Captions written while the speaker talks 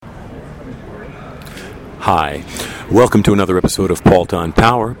Hi. Welcome to another episode of Pault on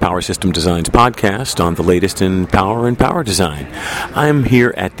Power, Power System Design's podcast on the latest in power and power design. I'm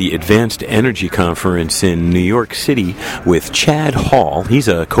here at the Advanced Energy Conference in New York City with Chad Hall. He's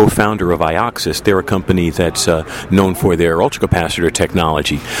a co-founder of Ioxys. They're a company that's known for their ultracapacitor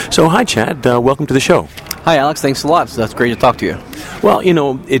technology. So, hi, Chad. Welcome to the show. Hi, Alex. Thanks a lot. That's great to talk to you. Well, you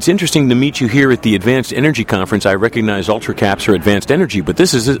know, it's interesting to meet you here at the Advanced Energy Conference. I recognize UltraCaps are advanced energy, but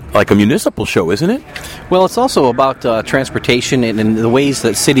this is like a municipal show, isn't it? Well, it's also about transportation and the ways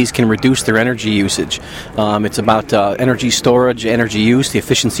that cities can reduce their energy usage. It's about energy storage, energy use, the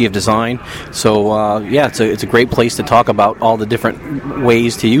efficiency of design. So, it's a great place to talk about all the different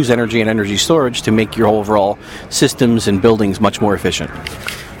ways to use energy and energy storage to make your overall systems and buildings much more efficient.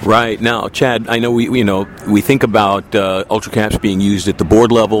 Right. Now, Chad, I know we think about UltraCaps being used at the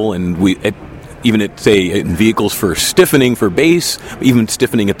board level, and even at, say, in vehicles for stiffening for base, even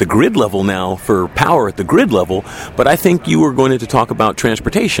stiffening at the grid level now for power at the grid level. But I think you were going to talk about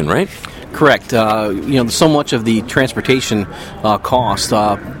transportation, right? Correct. So much of the transportation cost.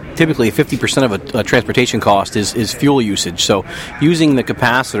 Typically, 50% of a transportation cost is fuel usage. So, using the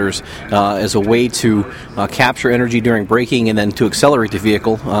capacitors as a way to capture energy during braking and then to accelerate the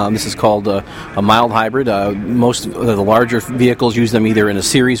vehicle. This is called a mild hybrid. Most of the larger vehicles use them either in a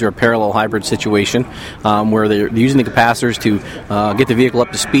series or a parallel hybrid situation, where they're using the capacitors to get the vehicle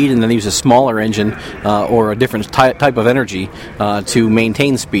up to speed, and then use a smaller engine or a different type of energy to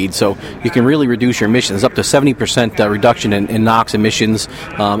maintain speed. So, you can really reduce your emissions up to 70% reduction in NOx emissions.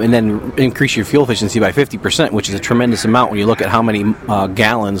 And then increase your fuel efficiency by 50%, which is a tremendous amount when you look at how many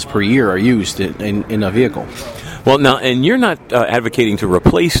gallons per year are used in a vehicle. Well, now, and you're not advocating to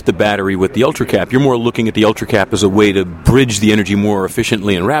replace the battery with the UltraCap. You're more looking at the UltraCap as a way to bridge the energy more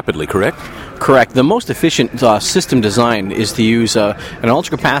efficiently and rapidly, correct? Correct. The most efficient system design is to use an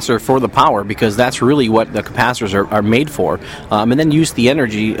ultracapacitor for the power, because that's really what the capacitors are made for, and then use the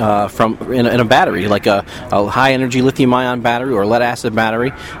energy from in a battery, like a high-energy lithium-ion battery or lead-acid battery,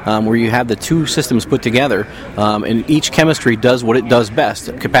 where you have the two systems put together, and each chemistry does what it does best.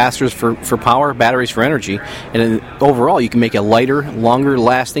 Capacitors for power, batteries for energy, and overall you can make a lighter,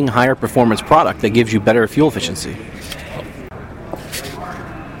 longer-lasting, higher-performance product that gives you better fuel efficiency.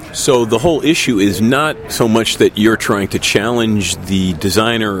 So the whole issue is not so much that you're trying to challenge the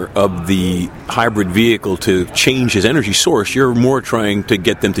designer of the hybrid vehicle to change his energy source. You're more trying to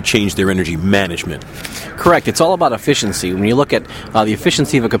get them to change their energy management. Correct. It's all about efficiency. When you look at the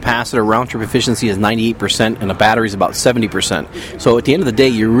efficiency of a capacitor, round-trip efficiency is 98%, and a battery is about 70%. So at the end of the day,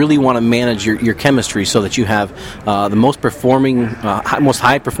 you really want to manage your chemistry so that you have the most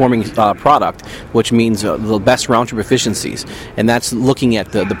high-performing product, which means the best round-trip efficiencies. And that's looking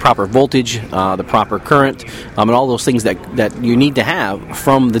at the proper voltage, the proper current, and all those things that you need to have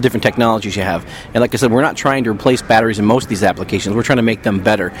from the different technologies you have. And like I said, we're not trying to replace batteries in most of these applications. We're trying to make them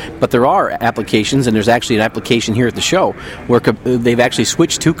better. But there are applications, and there's actually an application here at the show where they've actually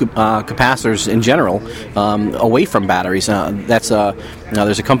switched to capacitors in general away from batteries.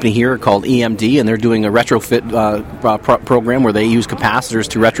 There's a company here called EMD, and they're doing a retrofit program where they use capacitors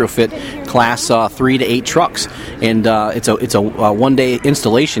to retrofit class 3 to 8 trucks. And it's a one-day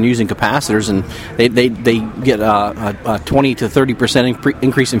installation using capacitors, and they get a 20 to 30%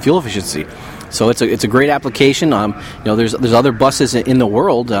 increase in fuel efficiency. So it's a great application. There's other buses in the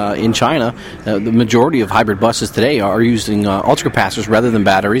world. In China, the majority of hybrid buses today are using ultracapacitors rather than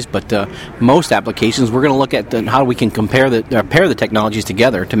batteries. But most applications, we're going to look at how we can pair the technologies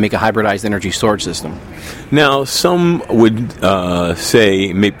together to make a hybridized energy storage system. Now, some would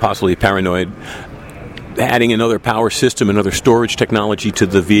say, maybe possibly paranoid, adding another power system, another storage technology to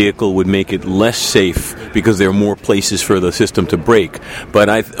the vehicle would make it less safe because there are more places for the system to break. But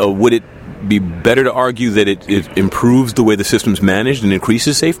would it be better to argue that it improves the way the system's managed and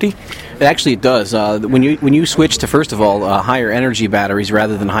increases safety? Actually, it does. When you switch to, first of all, higher energy batteries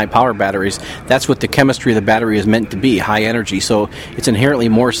rather than high power batteries, that's what the chemistry of the battery is meant to be, high energy. So it's inherently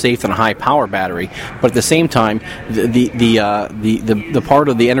more safe than a high power battery. But at the same time, the part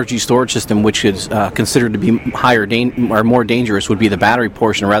of the energy storage system which is considered to be or more dangerous would be the battery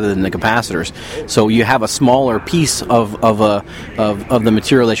portion rather than the capacitors. So you have a smaller piece of the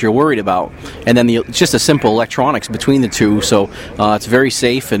material that you're worried about, and then it's just a simple electronics between the two. So it's very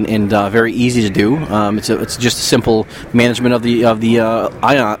safe and very easy to do. It's just a simple management of the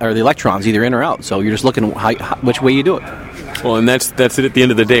ion or the electrons, either in or out. So you're just looking which way you do it. Well, and that's it at the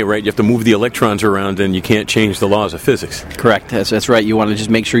end of the day, right? You have to move the electrons around, and you can't change the laws of physics. Correct. That's right. You want to just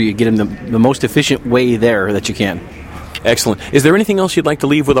make sure you get them the most efficient way there that you can. Excellent. Is there anything else you'd like to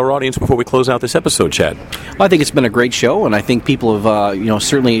leave with our audience before we close out this episode, Chad? Well, I think it's been a great show, and I think people have,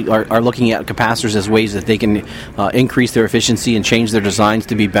 certainly are looking at capacitors as ways that they can increase their efficiency and change their designs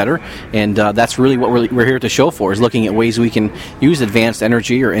to be better. And that's really what we're here to show for, is looking at ways we can use advanced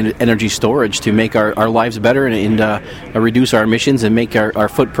energy or energy storage to make our lives better and reduce our emissions and make our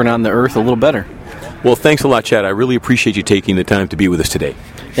footprint on the Earth a little better. Well, thanks a lot, Chad. I really appreciate you taking the time to be with us today.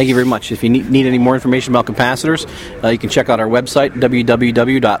 Thank you very much. If you need any more information about capacitors, you can check out our website,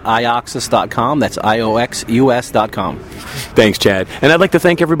 www.ioxus.com. That's ioxus.com. Thanks, Chad. And I'd like to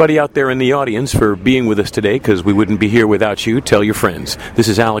thank everybody out there in the audience for being with us today, because we wouldn't be here without you. Tell your friends. This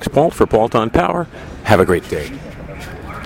is Alex Pault for Pault on Power. Have a great day.